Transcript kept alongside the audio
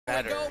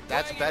better.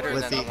 That's better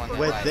with than the the one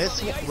with that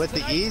this with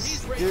the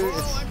East, dude.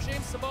 I'm It's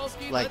James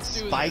Cebulski. like Let's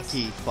do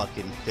spiky this.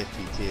 fucking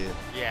 52.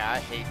 Yeah, I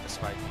hate the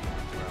spiky ones,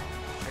 bro.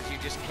 Because you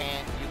just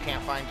can't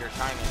find your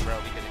timing, bro,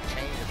 because it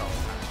changes all the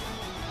time.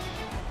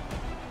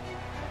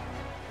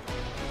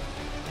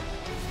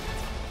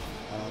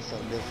 I don't so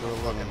good for a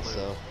living,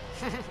 so.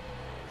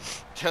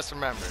 Just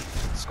remember,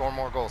 score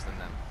more goals than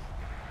them.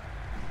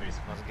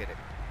 Let's get it.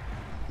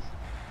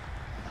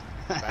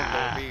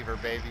 Back door Beaver,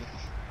 baby.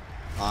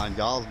 On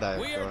y'all's back.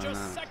 We are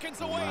just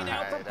seconds away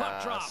now from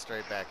puck drop.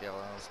 Straight back,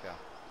 yellow. Let's go.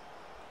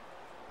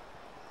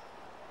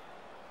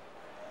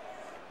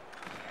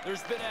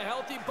 There's been a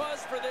healthy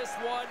buzz for this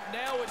one.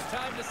 Now it's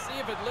time to see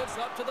if it lives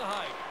up to the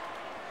hype.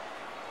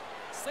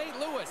 St.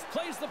 Louis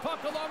plays the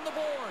puck along the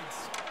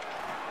boards.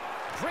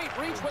 Great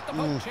reach with the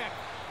poke check.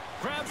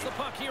 Grabs the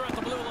puck here at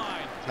the blue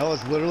line. I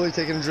was literally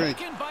taking a drink.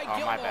 Oh,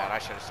 my bad. I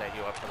should have set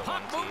you up for the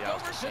puck 1T. moved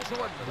over to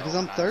Jordan. Because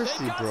I'm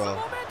thirsty, They got bro. some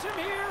momentum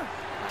here.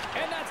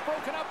 And that's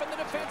broken up in the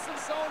defensive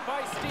zone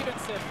by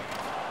Stevenson.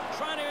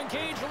 Trying to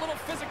engage a little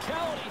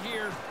physicality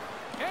here.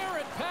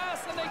 Errant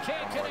pass, and they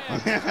can't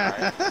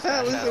connect.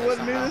 At least it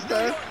wasn't me this New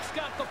time. York's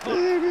got the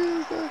puck.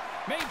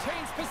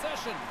 Maintains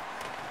possession.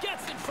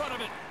 Gets in front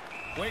of it.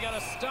 We got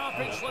a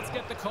stoppage. Let's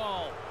get the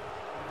call.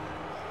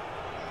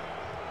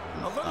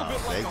 A little bit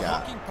like a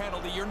hooking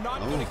penalty. You're not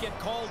going to get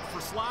called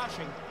for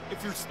slashing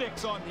if your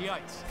stick's on the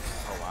ice.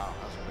 Oh, wow.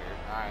 That was weird.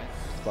 All right.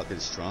 Fucking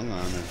strong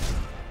on it.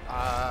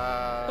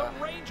 The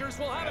Rangers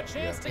will have a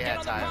chance to get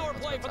on the power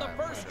play for the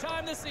first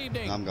time this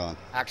evening. I'm gone.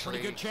 Actually,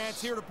 pretty good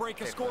chance here to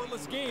break a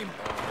scoreless game.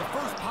 The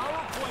first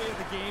power play of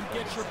the game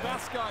gets your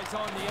best guys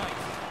on the ice.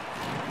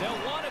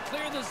 They'll want to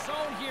clear the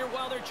zone here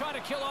while they're trying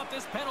to kill off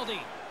this penalty.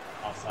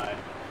 Offside.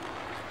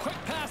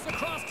 Quick pass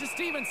across to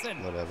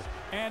Stevenson. Whatever.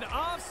 And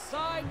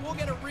offside, we'll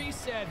get a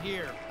reset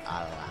here.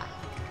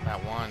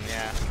 that one,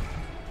 yeah.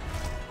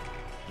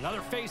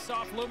 Another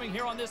face-off looming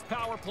here on this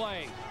power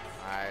play.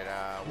 All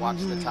right, watch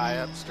the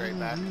tie-up straight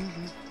back.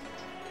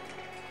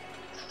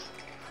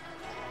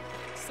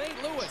 St.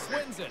 Louis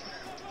wins it.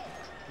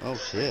 Oh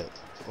shit.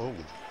 Oh,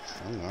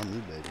 strong arm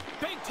me, baby.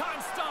 Big time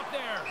stop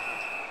there.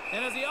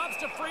 And as he opts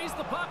to freeze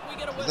the puck, we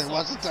get a whistle.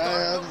 Watch the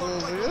tie-up. All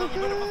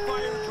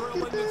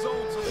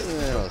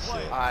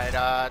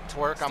right,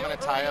 Twerk, I'm gonna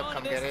tie up.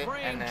 Come get it,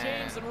 and then.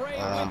 James and Ray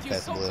are with you.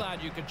 So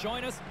glad you could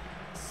join us.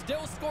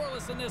 Still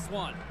scoreless in this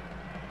one.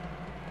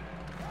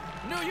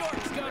 New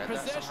York's got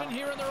possession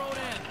here in their own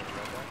end.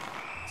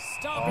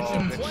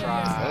 Stoppage in play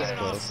as they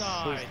get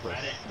offside.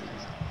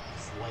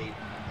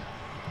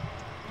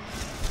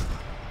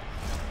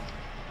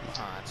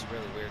 It's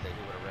really weird that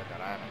he would have read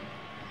that. I haven't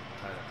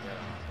tied up yet.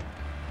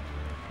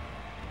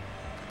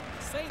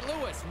 St.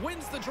 Louis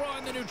wins the draw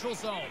in the neutral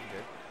zone.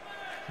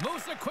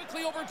 Moves it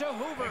quickly over to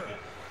Hoover.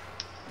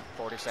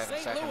 47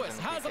 St. seconds. Louis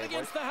has it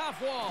against the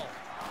half wall.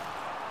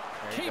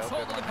 Keeps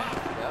hold hold of the puck.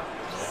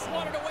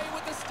 Swatted away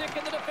with the stick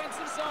in the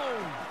defensive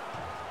zone.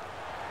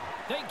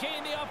 They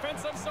gain the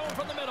offensive zone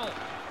from the middle.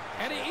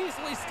 And he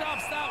easily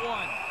stops that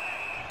one.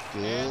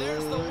 And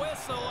there's the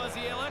whistle as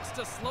he elects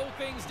to slow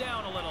things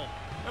down a little.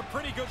 A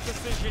pretty good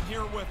decision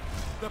here with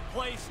the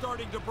play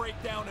starting to break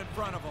down in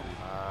front of him.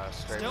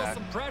 Still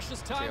some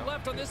precious time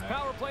left on this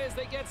power play as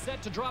they get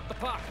set to drop the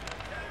puck.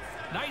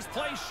 Nice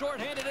play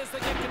shorthanded as they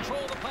get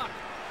control of the puck.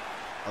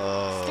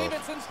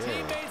 Stevenson's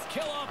teammates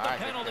kill off the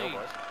penalty.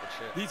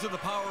 These are the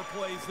power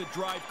plays that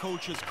drive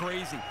coaches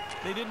crazy.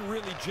 They didn't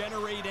really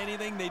generate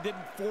anything. They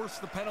didn't force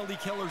the penalty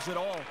killers at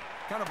all.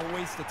 Kind of a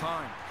waste of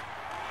time.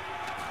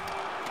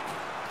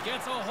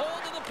 Gets a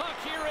hold of the puck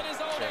here in his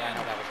own end. I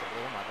know that was the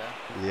blue, my bad.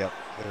 Yep,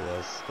 it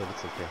was, but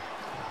it's okay.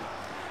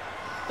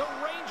 The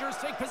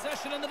Rangers take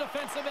possession in the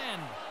defensive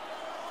end.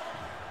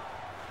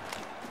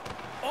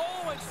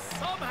 Oh, and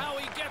somehow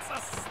he gets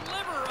a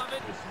sliver of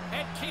it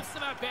and keeps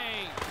them at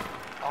bay.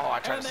 Oh, I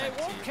tried to send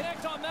it to you. And they won't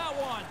connect on that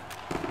one.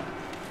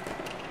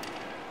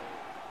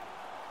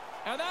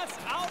 And that's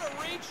out of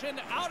reach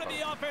and out of the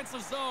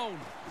offensive zone.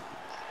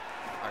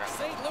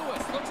 St.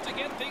 Louis looks to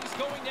get things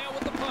going now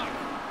with the puck.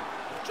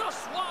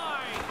 Just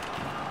wide.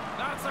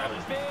 That's a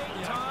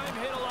big-time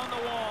hit along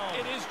the wall.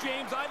 It is,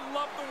 James. I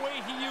love the way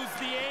he used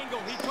the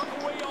angle. He took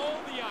away all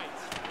the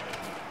ice.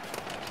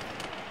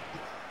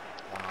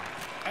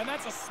 And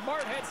that's a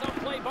smart heads-up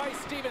play by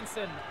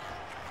Stevenson.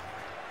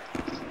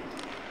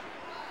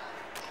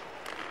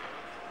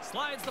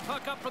 Slides the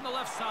puck up from the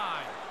left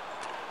side.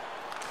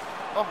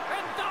 Oh.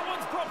 And that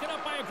one's broken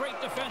up by a great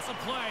defensive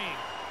play.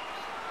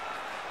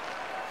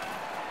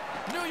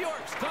 New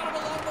York's got it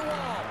along the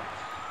wall.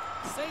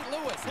 St.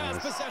 Louis has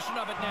possession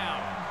of it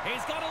now.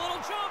 He's got a little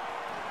jump.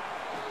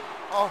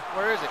 Oh,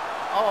 where is it?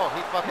 Oh,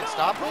 he fucking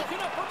stopped it?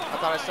 I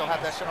thought I still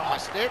had that shit on my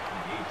stick.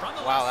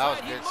 Wow, that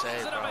was a good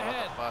save, bro.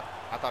 What the fuck?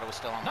 I thought it was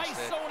still on my stick.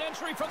 Nice zone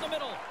entry from the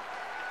middle.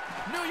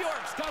 New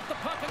York's got the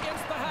puck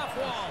against the half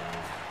wall.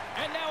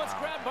 And now it's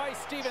grabbed by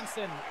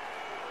Stevenson.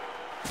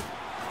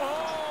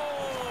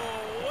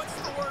 Oh, what's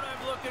the word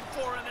I'm looking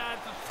for in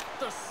that?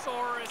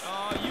 Thesaurus.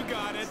 Oh, you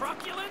got it.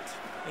 Truculent?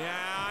 Yeah,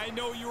 I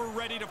know you were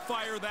ready to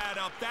fire that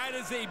up. That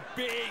is a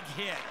big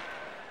hit.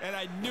 And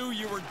I knew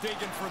you were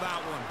digging for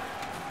that one.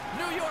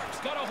 New York's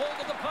got a hold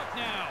of the puck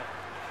now.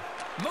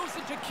 Moves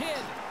it to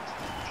Kidd.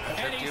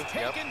 And he's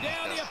taken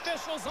down the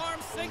official's arm,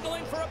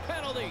 signaling for a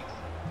penalty.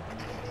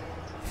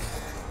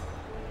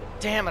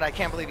 Damn it, I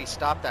can't believe he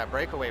stopped that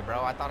breakaway,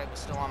 bro. I thought it was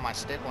still on my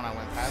stick when I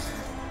went past him.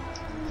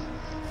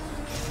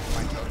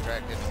 My toe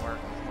drag didn't work.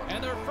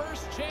 And their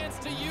first chance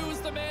to use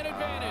the man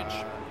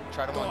advantage.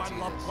 Try to I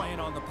love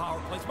playing on the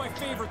power play. It's my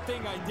favorite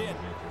thing I did.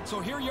 So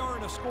here you are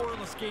in a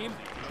scoreless game.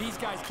 These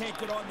guys can't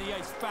get on the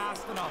ice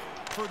fast enough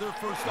for their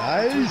first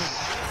opportunity.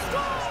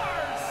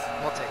 Scores!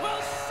 We'll take it.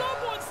 Will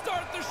someone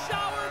start the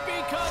shower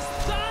because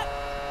that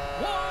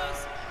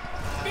was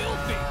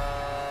filthy.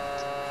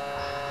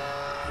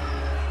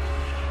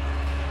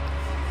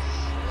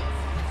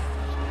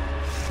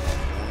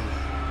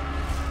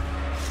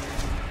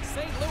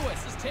 St. Louis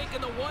has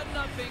taken the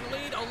 1-0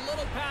 lead a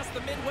little past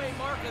the midway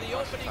mark of the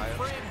opening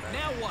frame.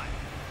 Now what?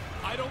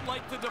 I don't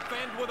like to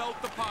defend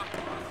without the puck.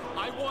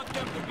 I want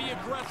them to be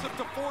aggressive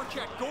to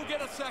forecheck. Go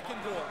get a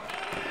second goal.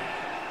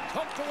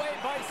 Tucked away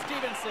by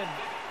Stevenson.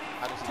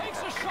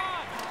 Takes a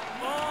shot.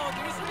 Oh,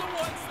 these are the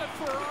ones that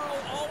Ferraro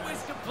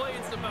always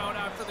complains about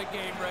after the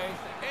game, Ray.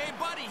 Hey,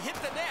 buddy, hit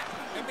the net.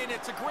 I mean,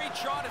 it's a great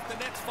shot if the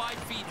net's 5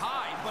 feet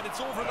high, but it's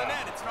over the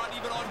net. It's not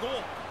even on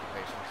goal.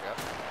 Patience, yep.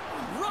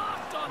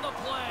 Rocked on the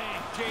play.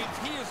 James,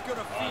 he is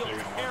going to feel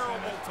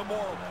terrible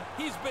tomorrow.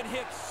 He's been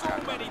hit so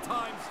many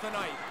times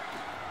tonight.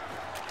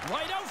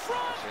 Right out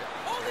front.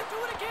 Oh, they do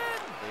it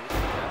again.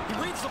 He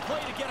reads the play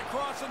to get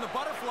across in the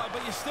butterfly,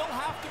 but you still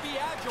have to be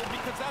agile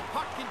because that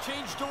puck can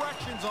change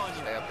directions on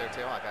you. Stay up there,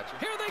 too. I got you.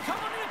 Here they come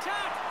on the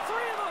attack.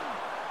 3 of them.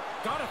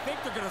 Gotta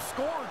think they're gonna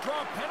score or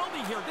draw a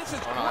penalty here. This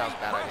is no, that was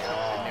a bad idea.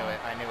 I knew it.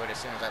 I knew it as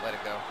soon as I let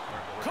it go.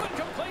 Could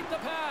complete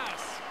the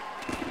pass.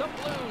 The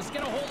Blues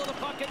get a hold of the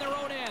puck in their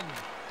own end.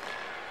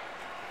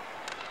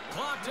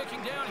 Clock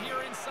ticking down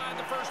here inside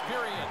the first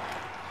period.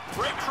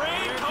 Freight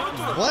train comes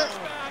to the What?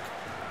 back.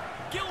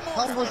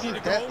 How was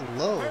it that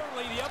low?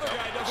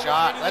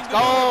 Shot. Let's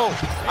go.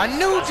 I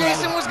knew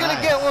Jason was going to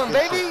get one,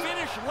 baby.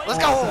 Let's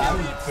go.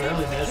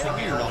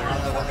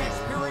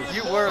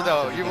 You were,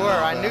 though. You were.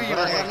 I knew you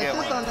were going to get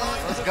one.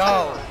 Let's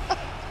go.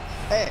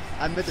 Hey,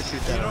 I meant to shoot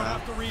that You don't around.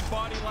 have to read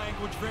body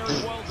language very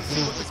well to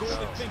see what the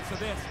goalie thinks of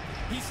this.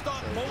 He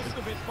stopped most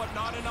of it, but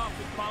not enough.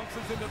 It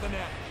bounces into the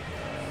net.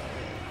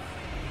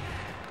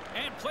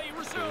 And play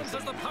resumes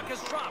as the puck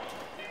is dropped.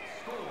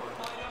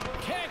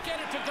 Can't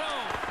get it to go.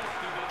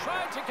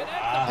 Tried to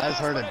connect. I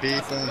just heard it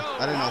beeping.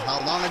 I didn't know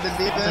how long I've been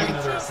beeping.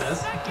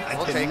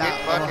 We'll take it.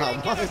 Fuck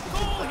it.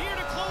 Goal here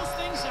to close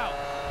things out.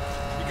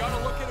 You got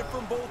to look at it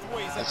from both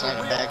ways. That's a like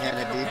a real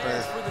backhanded kick in the beeper.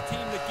 pants for the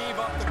team that gave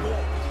up the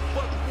goal.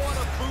 But what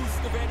a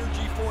boost of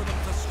energy for them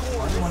to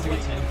score this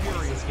late in the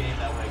period.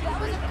 That was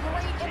a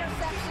great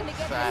interception to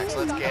get Facts.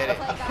 Let's get it.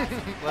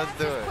 Let's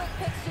do it. Quick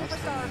pitch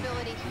superstar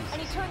ability,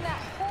 and he turned that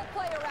whole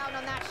play around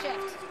on that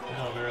shift. You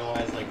know, we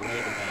realized, like,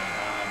 wait a minute,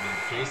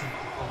 Jason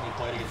only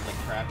played against, like,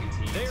 crappy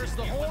teams. There's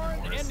the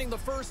horn ending the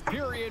first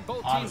period.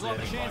 Both teams will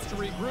have a chance to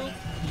regroup.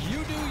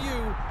 You do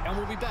you, and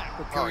we'll be back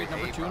with period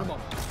number 2 in a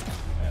moment.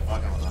 Yeah,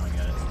 fuck it, I'm gonna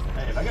get it.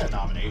 Hey, if I get a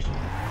nomination,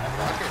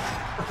 Fuck it.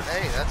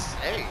 Hey,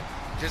 hey,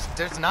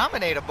 just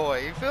nominate a boy.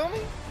 You feel me?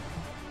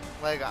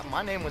 Like,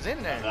 my name was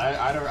in there.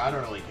 I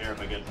don't really care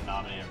if I get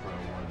nominated for an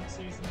award this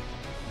season.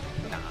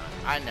 Nah,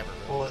 I never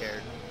really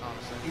cared,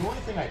 honestly. The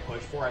only thing I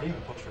pushed for, I didn't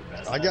even push for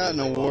best. I got an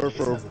award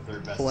for Jason has the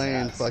 3rd best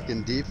playing stats.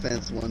 fucking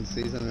defense one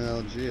season in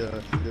LG.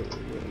 I forget what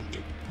it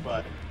was.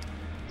 But,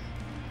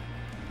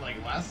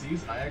 like, last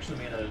season, I actually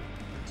made a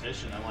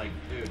petition. I'm like,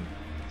 dude,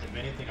 if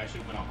anything, I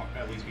should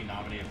at least be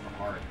nominated for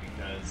Hart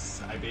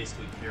because I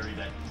basically carried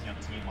that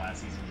team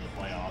last season to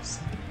the playoffs.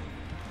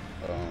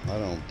 I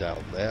don't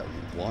doubt that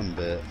one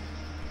bit.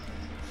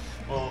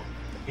 Well,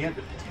 he had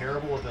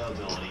terrible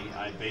availability.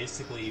 I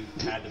basically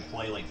had to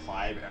play like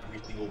 5 every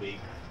single week.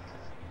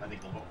 I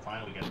think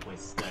finally we got to play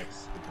 6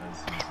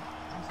 because.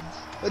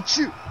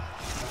 Achoo!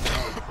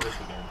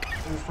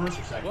 It was first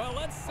or second. Well,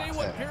 let's see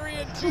what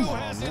period 2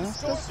 has in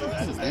store for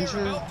us as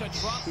they're about to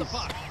drop the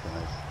puck.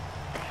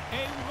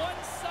 A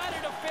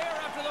one-sided affair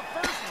after the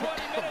first 20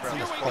 minutes.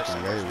 Here we go.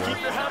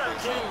 Period number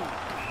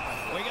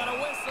 2. We got a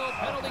whistle,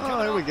 penalty coming. Oh,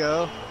 there we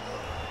go.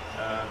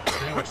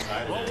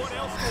 Well, what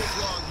else goes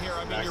wrong here?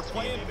 I mean, you're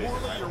playing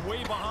poorly, you're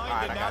way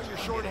behind, and now you're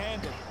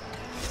shorthanded.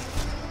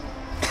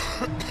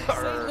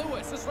 St.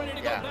 Louis is ready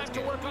to go back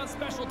to work on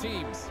special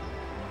teams.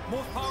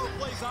 Most power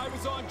plays I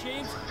was on,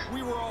 James,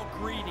 we were all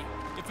greedy.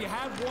 If you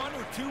had 1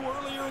 or 2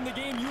 earlier in the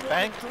game, you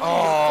wanted 3.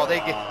 Oh, they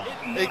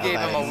gave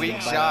him a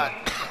weak shot.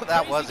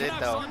 That was it,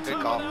 though.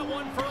 Good call.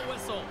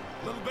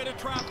 A little bit of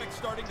traffic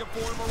starting to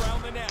form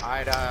around the net.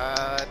 I'd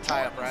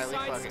tie up Riley.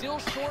 Fuck it. Still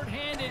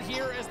short-handed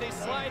here as they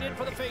slide in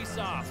for the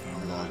face-off.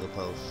 Along the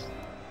post.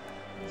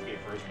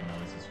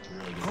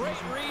 Great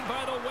read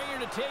by the winger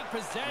to take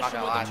possession Not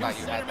gonna lie, I with thought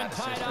the 2 you had centermen that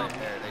tied assist up. right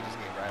there. They just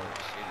gave Riley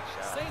a shitty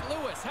shot. St.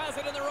 Louis has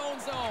it in their own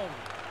zone.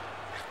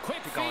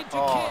 Quick feed to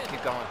Oh, Kidd.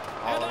 keep going.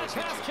 And that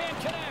pass can't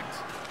connect.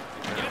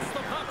 Gets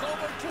the puck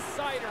over to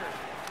Sider.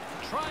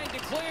 Trying to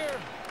clear.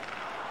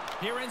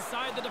 Here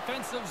inside the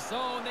defensive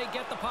zone, they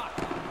get the puck.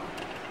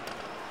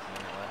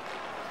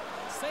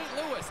 St.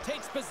 Louis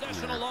takes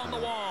possession along the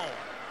wall.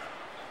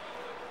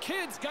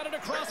 Kids got it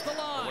across the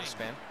line.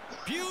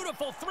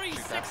 Beautiful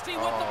 360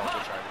 with the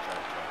puck.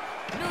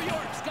 New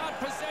York's got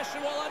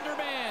possession while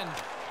undermanned.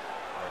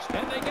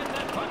 And they get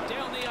that puck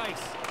down the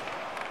ice.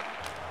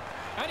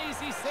 An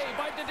easy save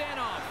by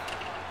Dadonov.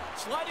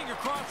 Sliding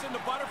across into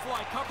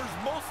butterfly covers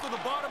most of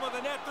the bottom of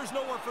the net. There's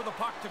nowhere for the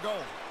puck to go.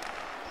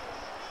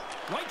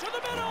 Right to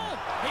the middle.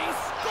 He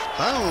scores.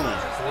 Boom.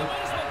 They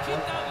might as well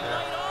keep that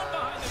light on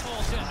behind the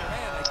goaltender.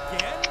 And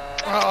again.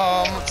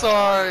 Oh, I'm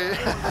sorry.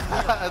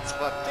 That's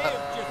fucked up.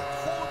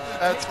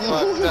 That's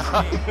fucked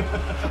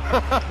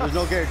up. There's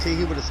no guarantee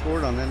he would have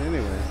scored on that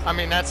anyway. I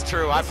mean, that's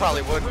true. I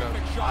probably wouldn't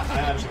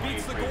have. He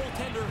beats the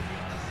goaltender,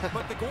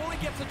 but the goalie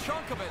gets a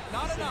chunk of it.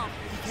 Not enough.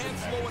 He can't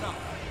slow it up.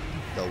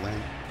 The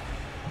win.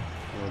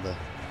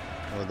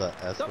 Or the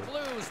S The word.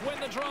 Blues win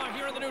the draw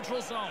here in the neutral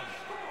zone.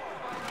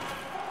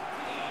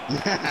 No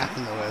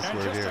S And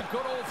word just here. a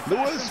good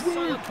No old-fashioned S word.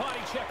 silent body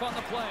check on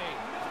the play.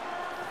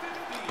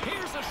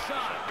 Here's a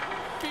shot.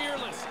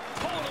 Fearless.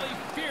 Totally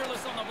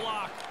fearless on the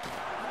block.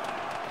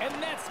 And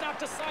that's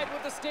knocked aside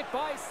with the stick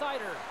by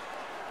Sider.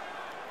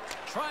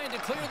 Trying to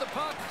clear the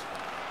puck.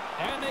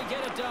 And they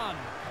get it done.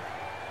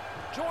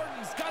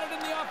 Jordan's got it in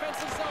the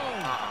offensive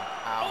zone.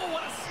 Oh,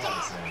 what a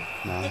stop.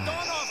 The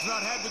Donov's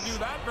not had to do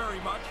that very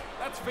much.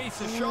 That's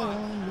Face's shot.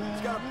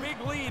 He's got a big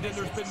lead, and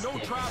there's been no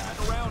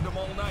traffic around him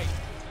all night.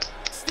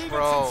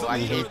 Bro, I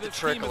Stevenson's the leader hate of the this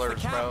team as the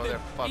tricklers, bro. captain. They're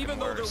fucking Even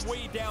though worst. they're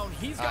way down,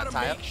 he's got to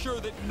tie make up. sure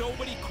that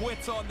nobody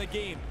quits on the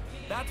game.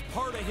 That's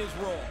part of his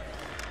role.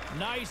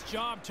 Nice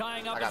job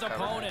tying up I his got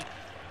covered. opponent.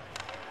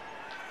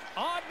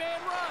 Odd man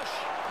rush.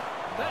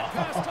 That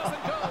pass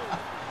doesn't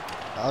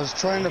go. I was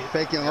trying to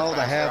fake him all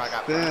the half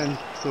spin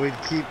so he'd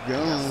keep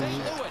going. St.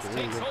 Louis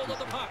takes hold of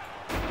the puck.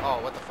 Oh,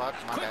 what the fuck?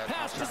 My Quick bad.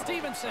 pass to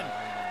Stevenson.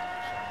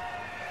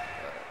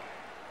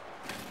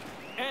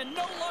 And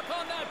no luck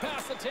on that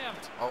pass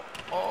attempt.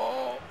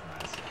 Oh.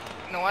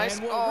 No ice.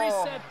 And we'll Oh,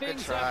 reset good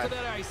things try. after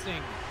that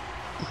icing.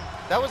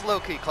 That was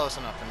low-key close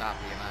enough to not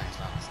be an ice,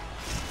 honestly.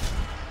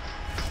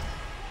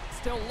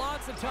 Still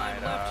lots of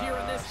time left here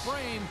in this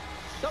frame.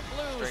 The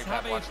Blues Straight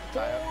have back, a watch the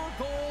tie-up.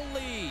 4-goal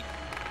lead.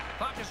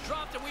 Puck is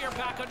dropped and we are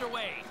back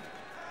underway.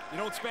 You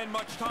don't spend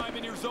much time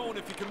in your zone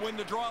if you can win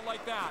the draw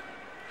like that.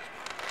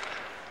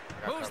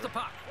 Moves the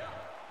puck.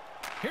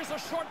 Here's a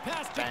short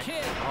pass to Bang.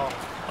 Kidd. Oh.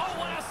 Oh,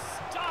 what a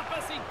stop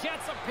as he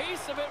gets a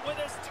piece of it with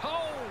his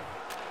toe.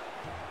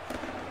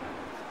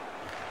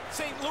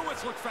 St.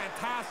 Louis looks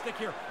fantastic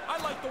here.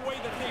 I like the way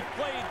that they've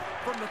played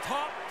from the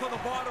top to the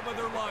bottom of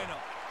their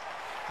lineup.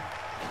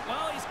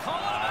 Well, he's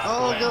calling him out.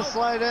 Oh, now. just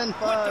slide in With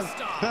the 5.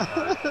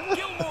 stop.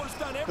 Gilmore's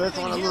done everything That's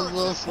one of here those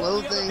little except pull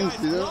slow the other things,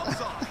 guy's you know?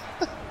 gloves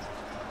off.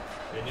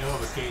 They knew it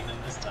was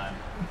Caden this time.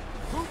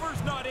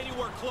 Hoover's not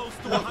anywhere close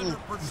to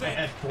 100%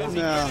 as he No.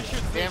 finishes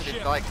this Damn, did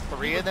shift. like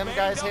 3 of them He was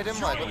guys banged hit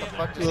him? up Like, what the short.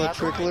 fuck just Little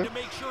happened? trickler. To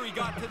make sure he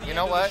got to the You end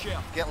know of the what?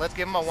 shift. Let's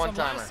give him a Some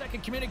one-timer.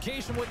 last-second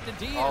communication with the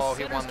D. Oh, as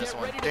he centers won this get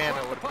one. ready to Damn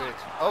drop it, what the a puck.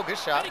 bitch. Oh, good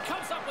shot. And he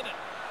comes up with it.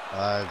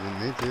 I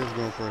didn't need to. He was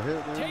going for a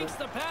hit. Takes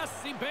the pass.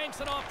 He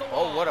banks it off the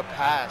wall. Oh, what a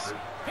pass.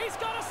 He's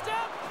got a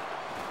step.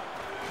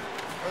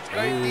 That's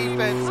great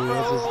defense, bro.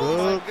 this is Oh,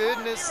 my good.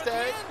 goodness,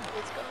 Stag.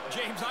 Let's go.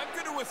 James, I'm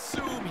going to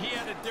assume he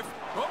had a different...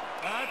 Oh,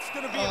 that's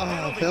going to be a Oh,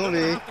 penalty. penalty.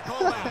 They're gonna have to call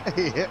that.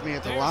 He hit me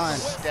at the line.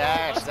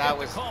 Stash, that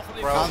was,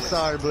 bro. I'm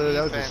sorry, Blue.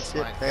 That was a defense,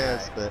 shit my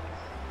pass, guy. but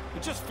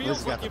It just This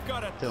feels got like the you've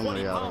got a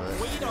penalty out of 20-pound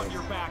it. weight on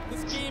your back.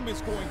 This game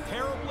is going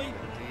terribly.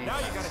 Now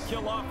you got to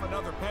kill off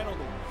another penalty.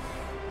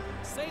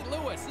 St.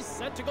 Louis is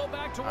set to go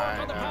back to work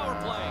on the power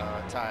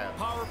play. Tie up.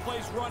 Power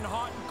plays run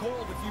hot and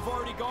cold. If you've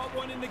already got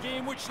one in the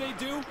game, which they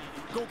do,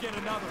 go get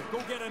another. Go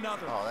get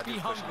another. Oh, that Be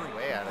just pushed me hungry.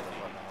 way out of the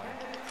fucking way.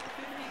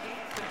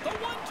 The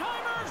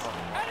one-timers,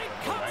 and he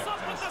comes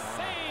up with the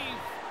save.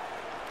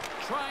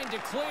 Trying to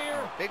clear.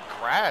 Big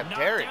grab, Knocked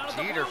Derek down at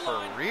the Jeter blue for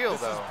line. real,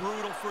 This though. is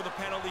brutal for the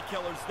penalty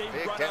killers. They've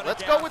Big run da- out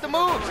let's of go gas with the in a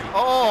moves. hurry.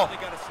 Oh. Now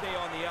they got to stay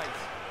on the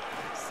ice.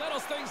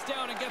 Settles things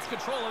down and gets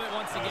control of it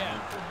once again.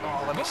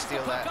 Oh, let me Moves the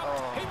steal puck that. up.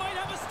 Oh. He might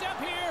have a step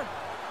here.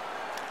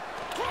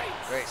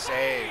 Great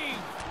save. Let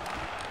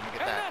me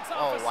get And that. that's off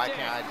Oh, a why stick.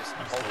 can't I just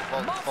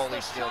Muffs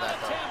fully the steal shot that,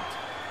 though? attempt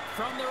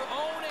from their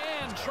own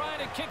end, trying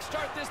to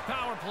kickstart this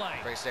power play.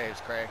 Great saves,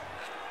 Craig.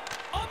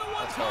 On the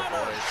Let's go,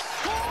 one-timer, boys.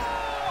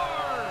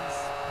 scores!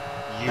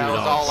 That was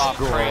all off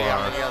Craig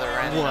on the other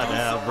end.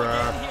 whatever.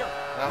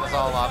 That was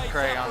all off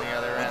Craig on the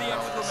other end, though,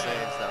 with the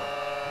saves, though.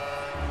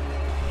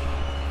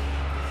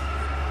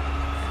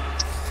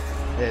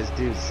 this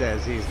dude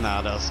says he's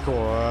not a It's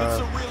scorer.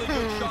 a really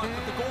good shot,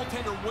 but the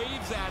goaltender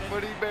waves at it.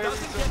 But he buries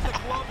doesn't it. get the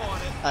glove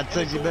on it. I and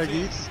told it you goes better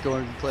in. eat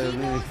scoring and play He with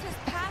me. knows his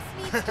pass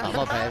needs to be I'm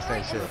gonna pass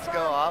that accurate shit. and Let's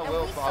go. I firm, will.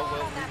 and we saw I will.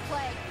 it on that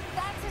play.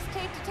 That's his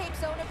tape-to-tape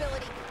zone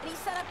ability, and he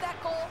set up that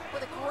goal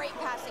with a great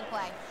passing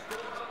play.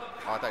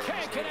 Oh, I thought you were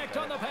Can't just connect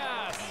on the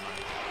pass.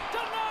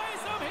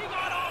 Denies him. He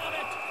got all of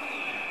it.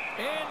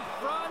 In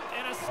front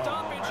and a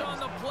stoppage on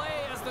the play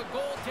as the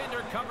goaltender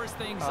goaltender covers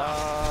things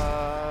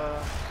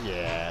up.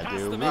 Yeah,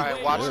 dude. All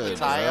right, watch the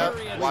tie-up.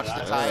 Watch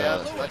the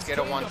tie-up. Let's get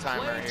a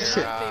one-timer here.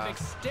 They've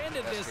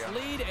extended this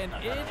lead, and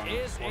it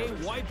is a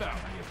wipeout.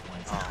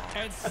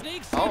 And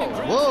sneaks in and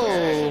grabs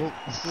Whoa!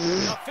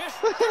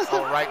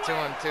 Oh, right to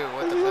him, too,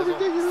 with the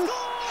fizzle.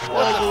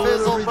 What the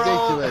fizzle, bro?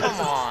 ridiculous.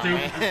 Come on,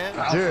 man.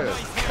 Dude.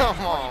 Come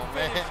on,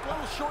 man.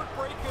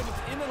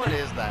 What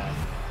is that?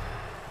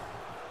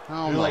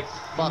 How the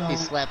fuck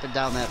he's slapping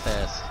down that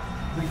fast?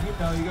 But you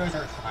know, you guys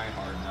aren't trying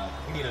hard enough.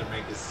 We need to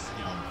make this,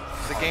 you know.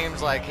 The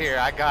game's like, here,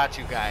 I got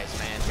you guys,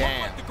 man.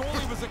 Damn. The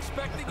goalie was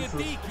expecting a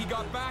deke. He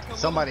got back a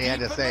Somebody had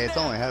to little say deep it's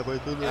in the only net. halfway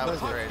through the That was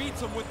budget. great.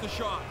 Beats him with the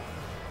shot.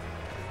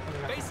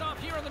 Face off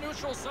here in the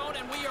neutral zone,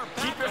 and we are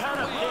back. Keep your head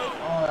up, underway. kid.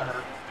 Oh, that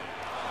hurt.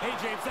 Hey,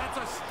 James, that's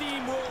a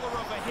steamroller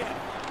of a hit.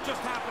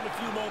 Just happened a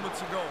few moments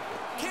ago.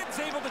 Kid's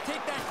able to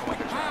take that quick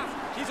pass.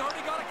 He's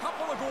already got a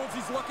couple of goals.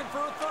 He's looking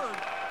for a third.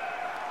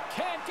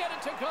 Can't get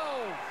it to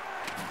go.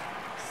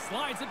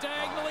 Slides it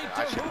diagonally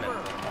I to should have been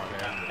Hoover. more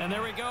there. And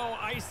there we go.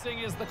 Icing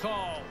is the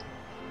call.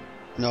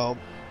 No.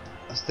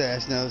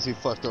 Stash knows he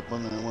fucked up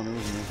on that one. It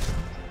was me.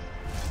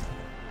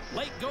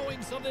 Late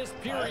goings of this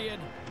period.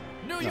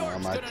 New No, York's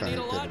I'm going not to trying need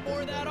to a get lot it more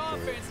of in that there,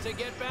 okay. offense to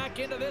get back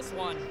into this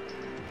one.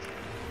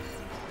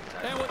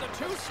 And with the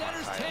two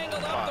centers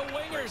tangled up, the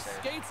winger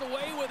skates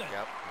away with it.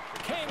 Yep.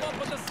 Came up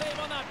with the save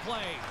on that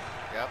play.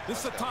 Yep. This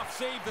is a let's go. tough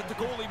save that the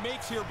goalie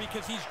makes here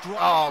because he's driving.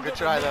 Oh, good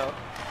try, though.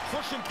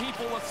 Pushing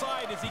people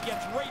aside as he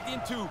gets right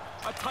into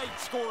a tight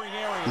scoring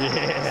area.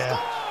 Yeah.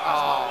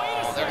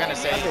 Oh, they're going to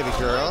say, Hi, baby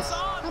girls. It's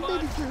on, Hi,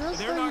 bud. baby girls.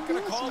 They're not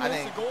going to call I this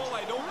think- a goal.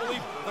 I don't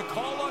believe the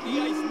call on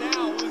the ice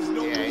now is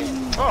no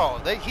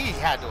yeah, goal. he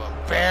had to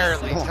have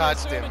barely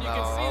touched him, And you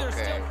can see though. they're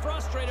Okay. still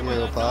frustrated You by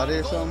have a that body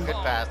or non-goal something? Good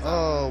call. pass, though.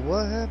 Oh,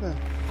 what happened?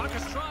 Puck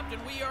is dropped,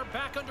 and we are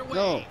back underway.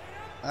 No.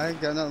 I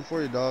ain't got nothing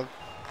for you, dog.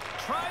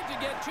 Tried to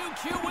get too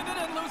cute with it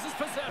and loses I'm in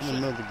the possession.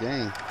 middle of the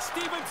game.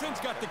 Stevenson's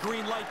got the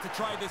green light to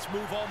try this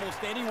move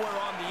almost anywhere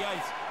on the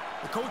ice.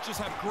 The coaches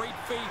have great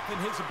faith in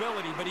his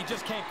ability, but he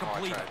just can't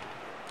complete it.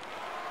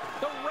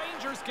 The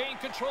Rangers gain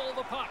control of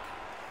the puck.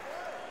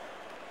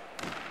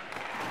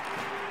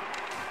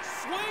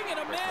 Swing and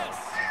a miss.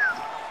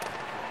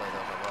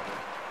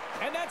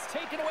 And that's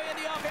taken away in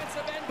the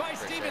offensive end by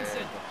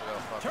Stevenson.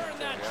 Turn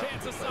that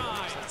chance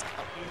aside.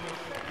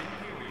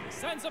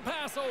 Sends a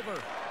pass over.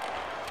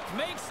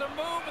 Makes a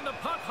move, and the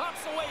puck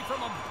hops away from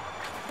him.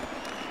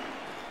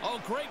 Oh,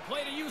 great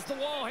play to use the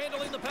wall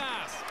handling the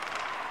pass.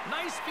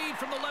 Nice feed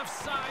from the left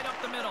side up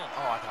the middle.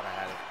 Oh, I thought I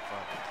had it.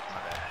 Fuck.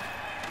 My bad.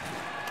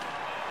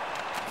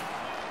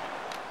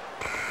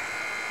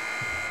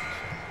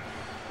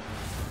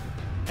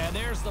 And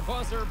there's the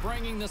buzzer,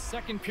 bringing the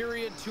second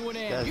period to an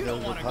end. Guys You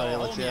don't gotta want to go go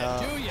pilot home you yet,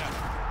 out. do you?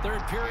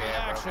 Third period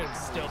Yeah, bro. action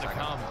still to I gotta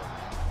come.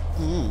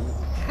 go.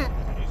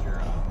 Use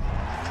your,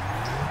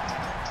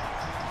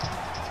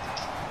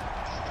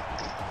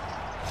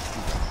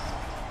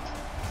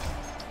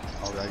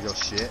 Oh, gotta go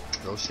shit.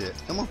 Go shit.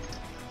 Come on.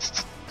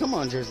 Come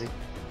on, Jersey.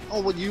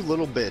 Oh, well, you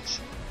little bitch.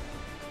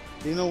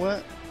 You know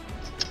what?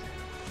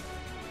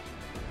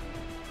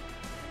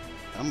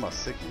 I'm about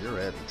sick of your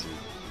attitude.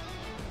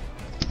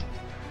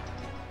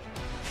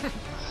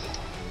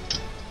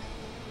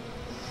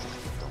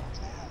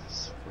 I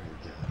swear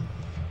to God.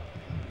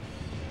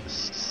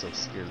 She's so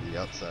scared of the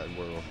outside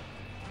world.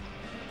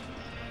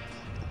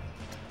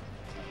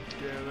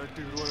 Yeah, that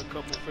dude won a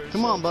couple faces.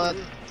 Come on, bud.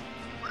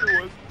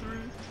 It was 3.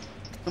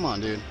 Come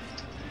on, dude.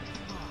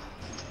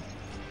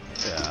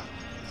 Yeah.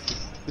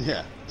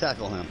 Yeah,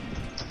 tackle him.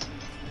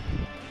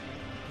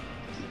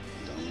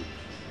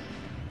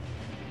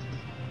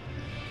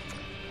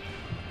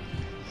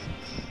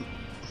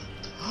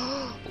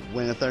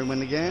 Win a third, win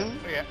the game?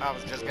 Yeah, I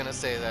was just gonna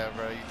say that,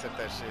 bro. You took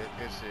that shit.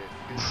 Good shit.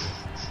 Good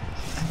shit.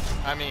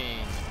 I mean,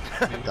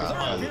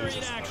 God, Third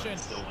period action.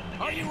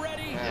 Are you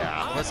ready?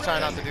 Yeah, I'm let's try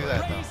not to do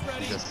that, though. Ray's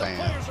ready. Just The saying.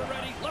 players are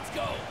ready. Let's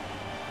go.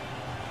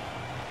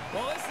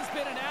 Well, this has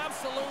been an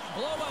absolute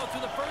blowout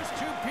through the first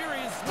two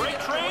periods. Great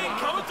train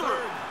coming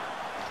through.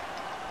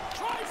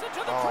 Drives it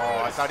to the oh,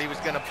 crease. I thought he was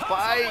gonna Comes up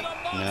bite. with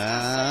a monster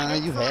Nah,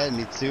 save you in front. had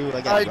me too.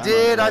 I got I run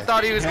did. on I that.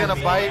 thought he was gonna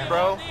bite,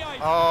 bro.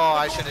 Oh,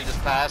 I should have just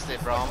passed it,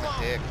 bro. I'm a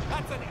dick.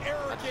 That's an I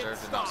arrogant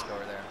deserved to not stop. score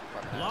there.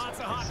 Fucking Lots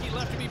of asshole. hockey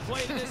left to be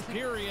played in this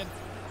period.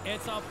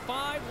 It's a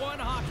 5-1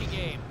 hockey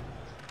game.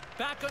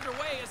 Back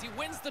underway as he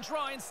wins the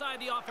draw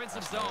inside the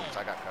offensive zone.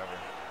 I got covered.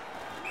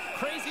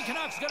 Crazy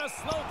Canucks gonna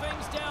slow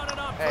things down and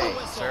up for Hey, a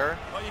whistle. sir.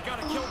 Well, you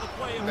got to kill the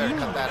play You better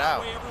cut that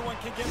out. way everyone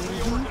can get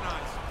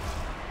reorganized.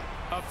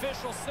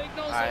 Official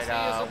signals All as right,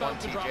 he is one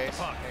about to T, drop the Jace.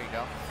 puck. There you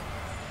go.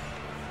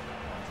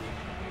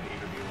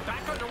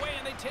 Back underway,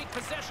 and they take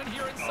possession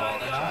here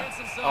inside the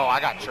offensive zone. Oh, I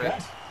got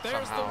tripped.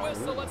 There's somehow. the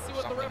whistle. Let's see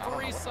what the Something. I don't know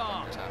referee what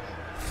saw. just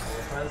happened.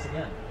 We'll try this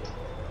again.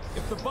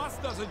 If the bus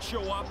doesn't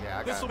show up, Yeah,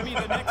 I this will got be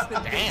the next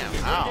thing. Damn,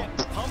 They're ow.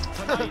 getting pumped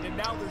tonight, and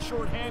now they're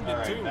shorthanded All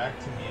right, too. back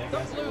to me. I The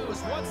guess.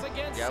 Blues once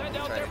again Yep, send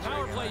we'll out try their to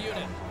power trigger play that.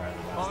 unit.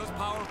 Oh, this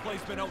power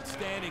play's been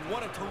outstanding.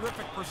 What a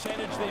terrific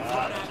percentage they've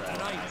run at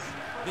tonight.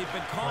 They've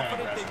been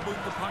confident, they've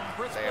moved the puck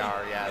crisply, They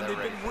are, yeah, and they're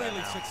they've been ready for that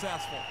really now.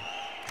 successful.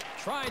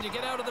 Trying to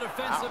get out of the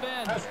defensive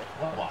end.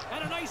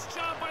 And a nice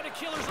job by the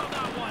Killers on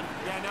that one.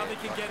 Yeah, now they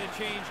can get a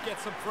change, get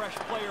some fresh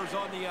players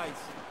on the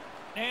ice.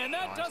 And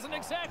that doesn't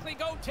exactly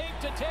go tape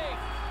to tape.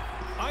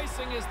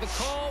 Icing is the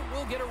call.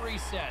 We'll get a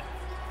reset.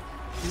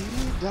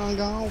 You don't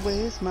go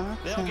waste my time.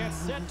 They'll get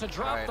set to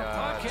drop the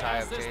puck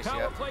as this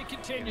power play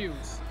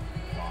continues.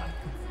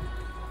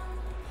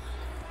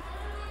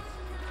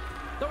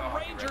 The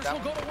Rangers will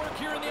go to work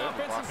here in the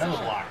offensive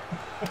zone.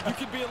 You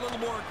can be a little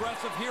more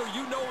aggressive here.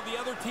 You know the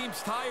other team's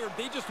tired.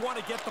 They just want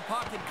to get the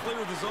puck and clear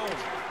the zone.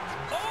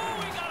 Oh,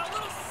 we got a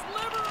little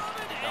sliver of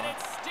it, and it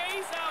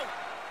stays out.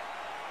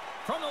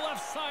 From the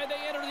left side, they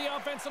enter the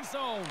offensive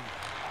zone.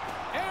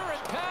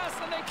 Errant pass,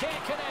 and they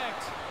can't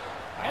connect.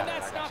 And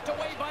that's knocked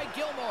away by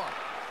Gilmore.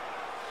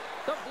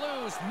 The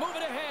Blues move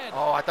it ahead.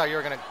 Oh, I thought you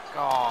were gonna.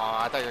 Oh,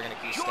 I thought you were gonna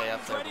keep stay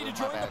up there. Ready to My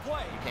join bad. the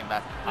play. You came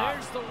back.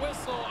 There's the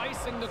whistle,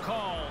 icing the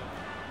call.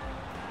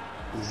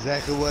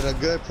 Exactly what a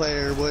good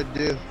player would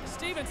do.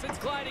 Stevenson's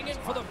gliding in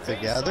for the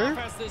Together?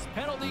 face-off as this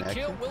penalty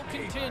kill will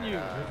continue.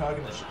 We're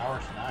talking the shower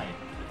tonight.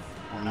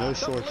 No The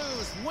shorts.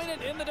 Blues win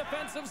it in the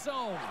defensive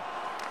zone.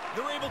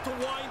 They're able to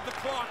wind the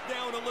clock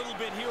down a little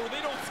bit here.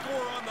 They don't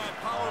score on that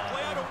power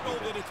play. I don't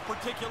know that it's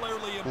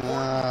particularly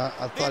important.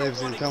 I thought he was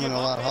going to come in a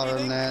lot harder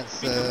than that,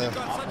 so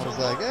I was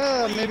like,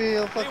 yeah, maybe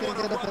he'll fucking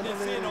get up into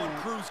there. on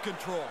cruise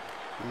control.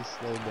 He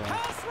slowed down.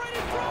 Pass ready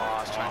Oh,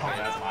 I was trying to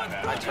that's my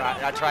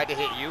bad. I tried to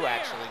hit you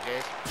actually,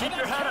 Jace. Keep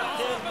your head up,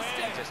 kid,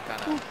 man. Just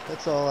kind of.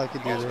 That's all I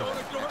could do there. Don't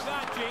ignore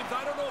that, James.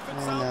 I don't know if it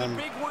And sounded I'm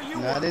big where you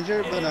not were.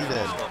 injured, but I'm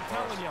dead. I'm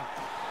telling you.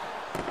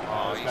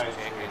 Oh, he's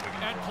kicking.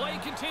 And play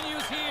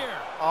continues here.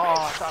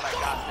 Oh, I thought I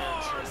got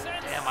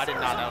there. Damn, I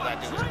did not know that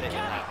dude was kicking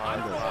that I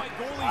don't know why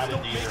hard. goalies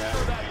don't make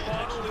sure that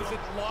bottle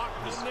isn't locked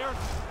in there.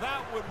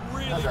 That would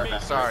really make me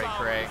Sorry, proud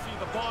Craig. to see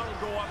the bottle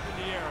go up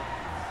in the air.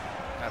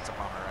 That's a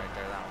bummer right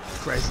there. That one.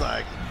 Craig's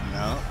like,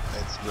 no,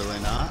 it's really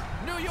not.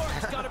 New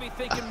York's got to be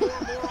thinking more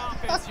and more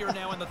offense here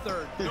now in the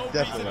third. No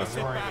Definitely reason to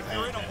sit not. back.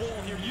 You're in a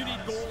hole here. You need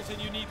goals and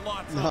you need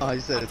lots of No,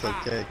 he said it's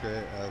attack. okay,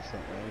 Craig. I have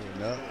something wrong with it.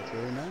 No, it's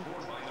really not.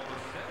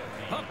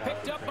 Puck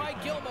picked up by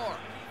Gilmore.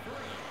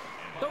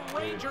 The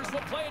Rangers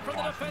will play it from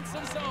the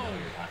defensive zone.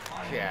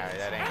 Yeah,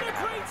 that ain't And gonna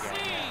a great happen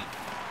again.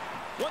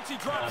 save. Once he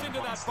drops into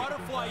that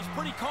butterfly, he's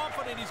pretty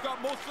confident. He's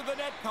got most of the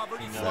net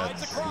covered. He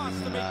slides across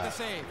to make the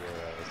save.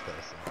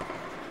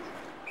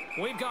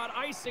 We've got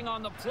icing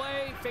on the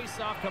play.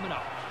 Face-off coming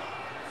up.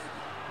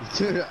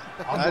 Dude,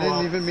 I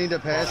didn't even mean to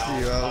pass to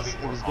you.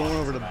 It was going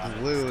over to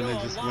blue and Still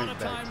it just a lot went of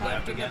back. time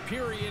left in the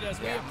period as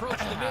we approach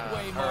the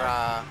midway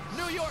mark.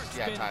 New York's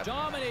been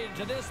dominated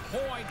to this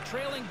point,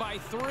 trailing by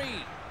 3.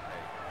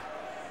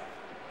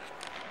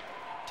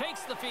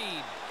 Takes the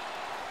feed.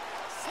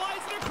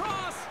 Slides it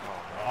across.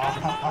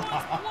 And that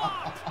one's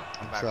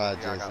blocked.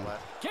 Tried, Jason.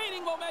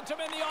 Gaining momentum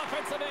in the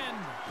offensive end.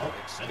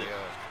 It's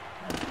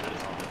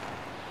good.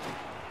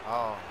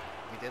 Oh,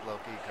 he did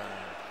low-key kind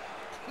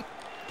of.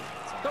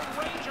 The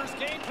Rangers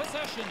gain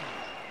possession.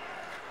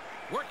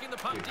 Working the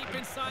puck deep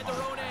inside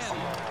their own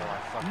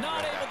end.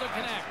 Not able to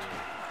connect.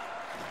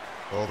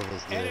 Both of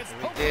us And did. it's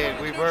We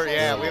did. We were.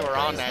 Yeah, we were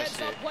on that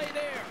shit. Play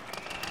there.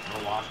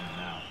 We're Washington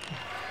now.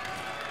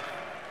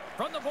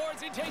 From the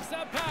boards, he takes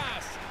that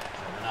pass.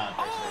 We're not.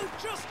 Oh,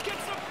 just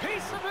gets a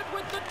piece of it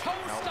with the toe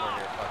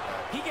stop.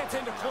 He gets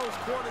into close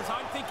quarters.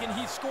 I'm thinking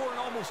he's scoring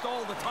almost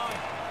all the time.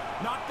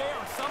 Not there.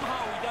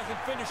 Somehow he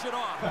doesn't finish it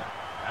off.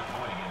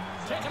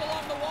 Taken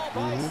along the wall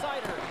by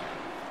Sider.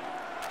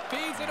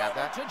 Feeds it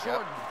over to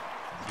Jordan.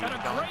 And a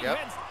great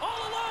hit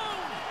all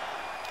alone.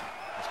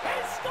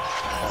 He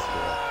scores!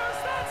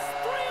 That's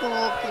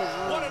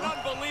 3-1. What an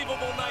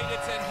unbelievable night.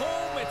 It's at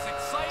home. It's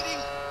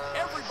exciting.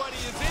 Everybody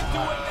is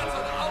into it. That's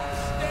an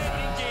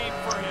outstanding game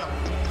for him.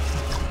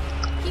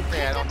 He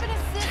picked up an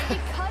assist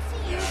because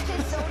he used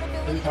his zone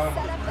ability to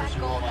set up that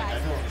goal,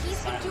 guys.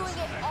 He's been doing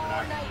it all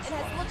night and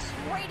has looked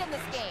great in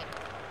this game.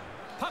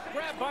 Puck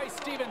grab by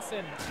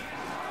Stevenson.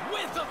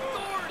 With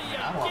authority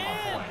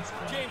again.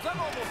 James, I'm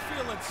almost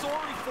feeling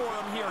sorry for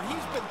him here.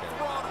 He's been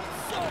throttled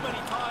so many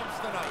times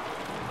tonight.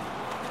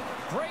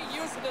 Great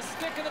use of the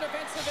stick in the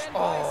defensive end.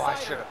 Oh, I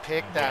should have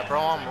picked that, bro.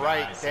 I'm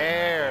right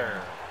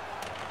there.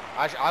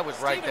 I was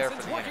right there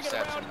for the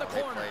interception. They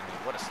played me.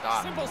 What a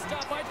stop. Simple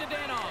stop by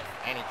Zhdanov.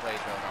 And he plays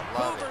well. I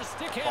love Mover it.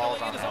 stick Balls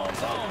handling in on his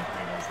that. own zone.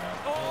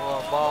 Oh,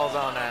 balls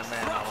on that,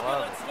 man. I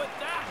love it. With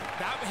that.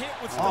 That hit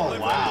was Oh,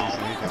 delivered. wow.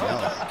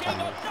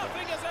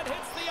 Nothing as it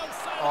hits the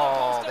outside of the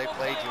Oh, post they and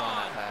will played play you on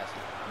that pass.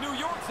 New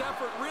York's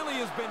effort really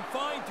has been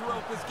fine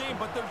throughout this game,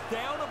 but they're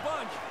down a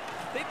bunch.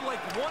 They'd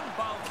like one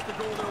bounce to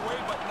go their way,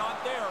 but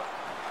not there.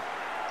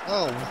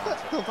 Oh, what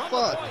the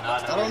fuck?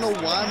 I don't know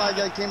why my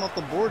guy came off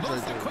the boards right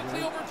there.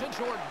 Quickly over to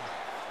Jordan.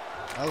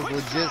 I was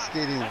legit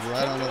skating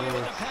right on the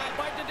roof.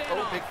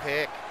 Oh, big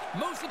pick.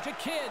 Moves it to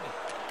Kidd.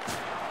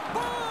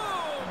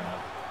 Boom!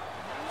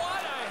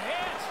 What a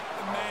hit!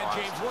 Man,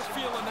 James, we're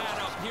feeling that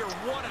up here.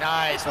 What a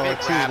Nice. Oh, Big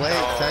too wrap, late,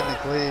 though.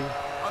 technically.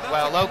 Oh,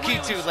 Well, low-key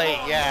too late,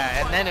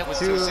 yeah, and then it was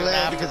too soon late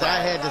after because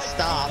that. I had to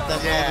stop.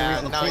 That's Yeah,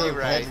 the no, only you're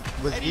reason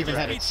right. was even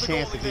had a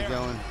chance to keep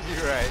going.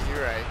 You're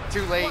right.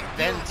 Too late,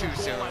 then too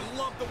soon. I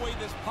love the way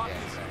this puck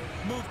is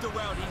moved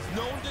around. He's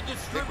known to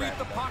distribute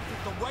the puck at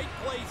the right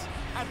place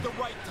at the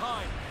right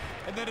time.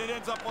 And then it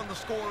ends up on the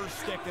scorer's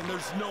stick, and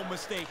there's no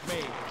mistake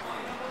made.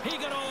 He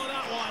got all of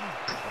that one.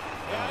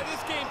 Yeah,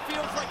 this game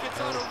feels like it's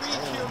out of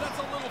reach here.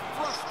 That's a little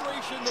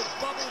frustration that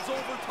bubbles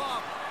over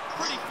top.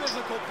 Pretty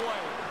physical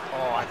play.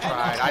 Oh,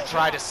 I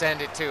tried to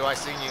send it too. I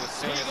seen you as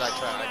soon as I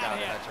tried. I got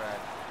it. I tried.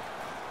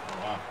 Oh,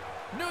 wow.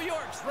 New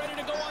York's ready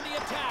to go on the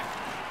attack.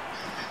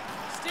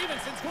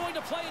 Stevenson's going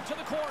to play it to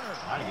the corner.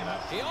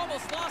 He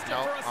almost lost it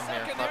for a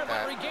second there,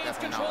 but regains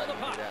control of the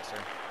puck.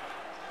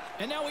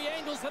 And now he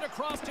angles it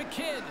across to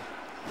Kidd.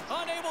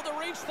 Unable to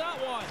reach that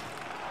one.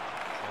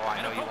 Oh,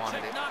 I know you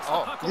wanted it.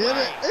 Oh, get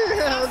it!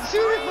 Yeah,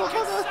 shoot it!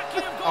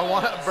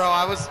 Bro,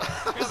 I was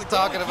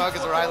talking about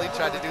because Riley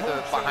tried to do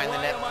the behind the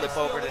net flip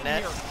over the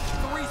net. 3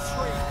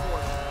 straight for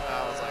him.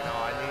 I was like,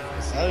 oh, I need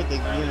to see. I didn't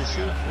think you were going to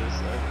shoot for a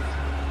second.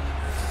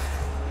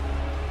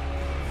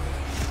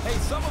 Hey,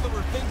 some of them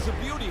are things of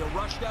beauty. A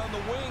rush down the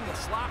wing, a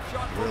slap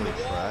shot from the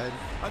wall,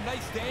 a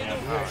nice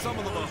dangle. Some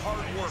of them are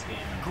hard work.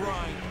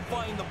 Grind,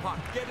 find the puck,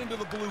 get into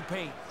the blue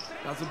paint.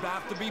 Doesn't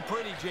have to be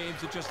pretty,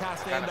 James. It just has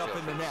to end up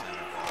in the net.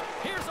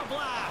 Here's a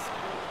blast.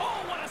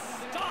 Oh, what a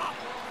stop.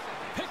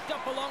 Picked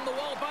up along the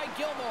wall by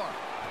Gilmore.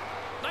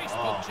 Nice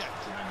poke check.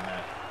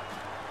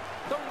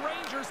 The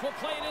Rangers will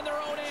play it in their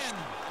own end.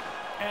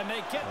 And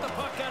they get the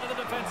puck out of the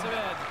defensive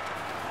end.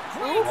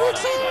 Great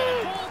save by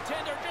the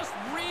goaltender. Just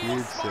real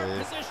smart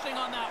positioning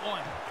on that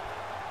one.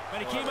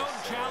 And he came out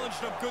and challenged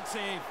him. Good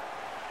save.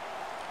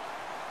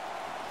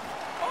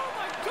 Oh,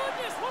 my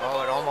goodness. What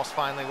Oh, it almost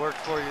finally worked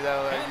for you,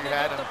 though. and You they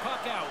had get him. the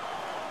puck out.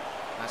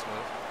 Nice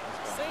move.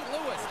 St.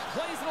 Louis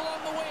plays it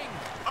along the wing.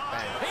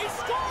 Bang. He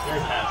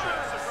scores!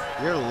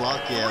 You're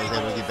lucky I was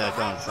able to get back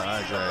on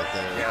sides right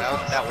there. Yeah,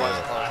 that was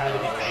close.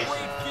 Great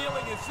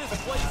feeling as this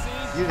place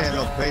is. You didn't have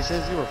no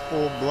patience. You were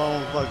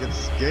full-blown fucking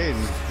skating.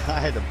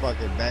 I had to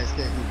fucking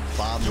basket and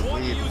bob the You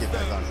want to weave to use get the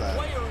back on side.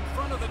 player in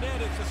front of the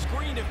net as a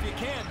screen if you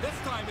can. This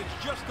time it's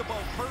just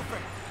about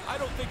perfect. I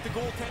don't think the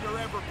goaltender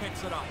ever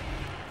picks it up.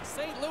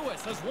 St. Louis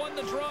has won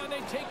the draw and they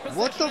take possession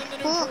What the in the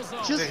neutral fuck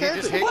zone. just Did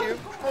he just hit you?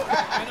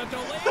 And a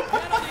delayed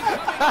penalty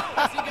coming up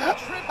as he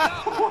gets tripped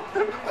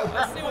up.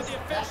 Let's see what the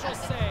officials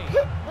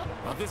say.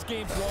 Well, this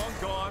game's long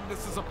gone.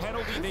 This is a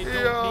penalty they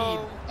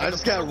don't need. I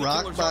just got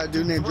rocked by a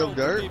dude named Joe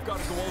Dirt.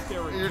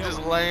 You're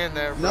just laying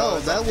there, bro. No,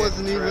 It's that like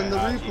wasn't getting even the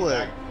trapped.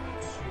 replay.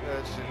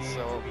 That shit's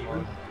so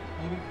fun.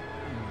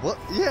 What?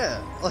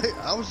 Yeah, like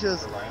I was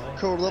just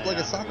curled up like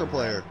a soccer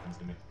player.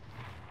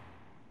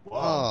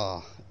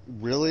 Oh,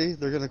 really?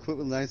 They're gonna quit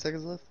with 9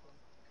 seconds left?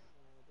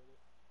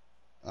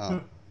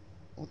 Oh,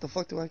 what the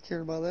fuck do I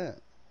care about that?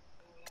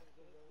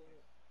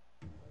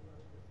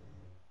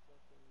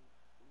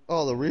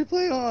 Oh, the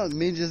replay on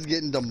me just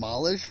getting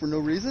demolished for no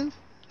reason?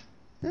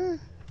 Yeah.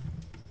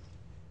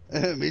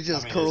 Me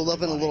just curled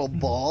up in a little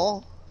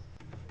ball?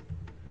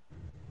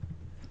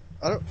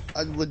 I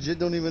legit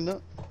don't even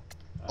know.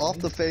 Off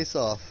the face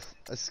off.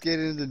 I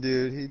skated into the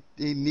dude.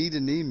 He need to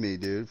knee me,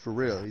 dude. For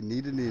real. He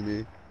need to knee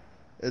me.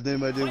 And then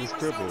my dude was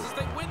crippled. As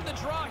they win the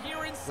draw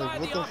here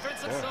inside Like, the what the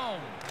offensive fuck? zone.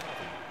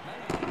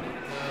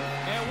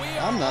 And we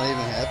I'm are not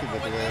even all happy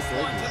with the way I this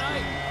played one this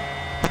tonight.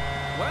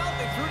 game. Well,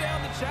 they threw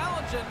down the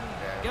challenge and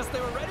guess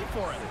they were ready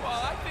for it.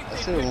 Well, I think I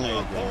they should've picked won the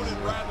that game, opponent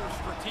anyway. rather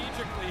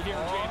strategically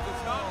here, James.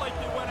 It's not like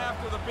they went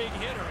after the big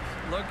hitters.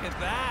 Look at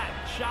that.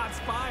 Shots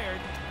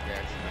fired.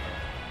 Yeah.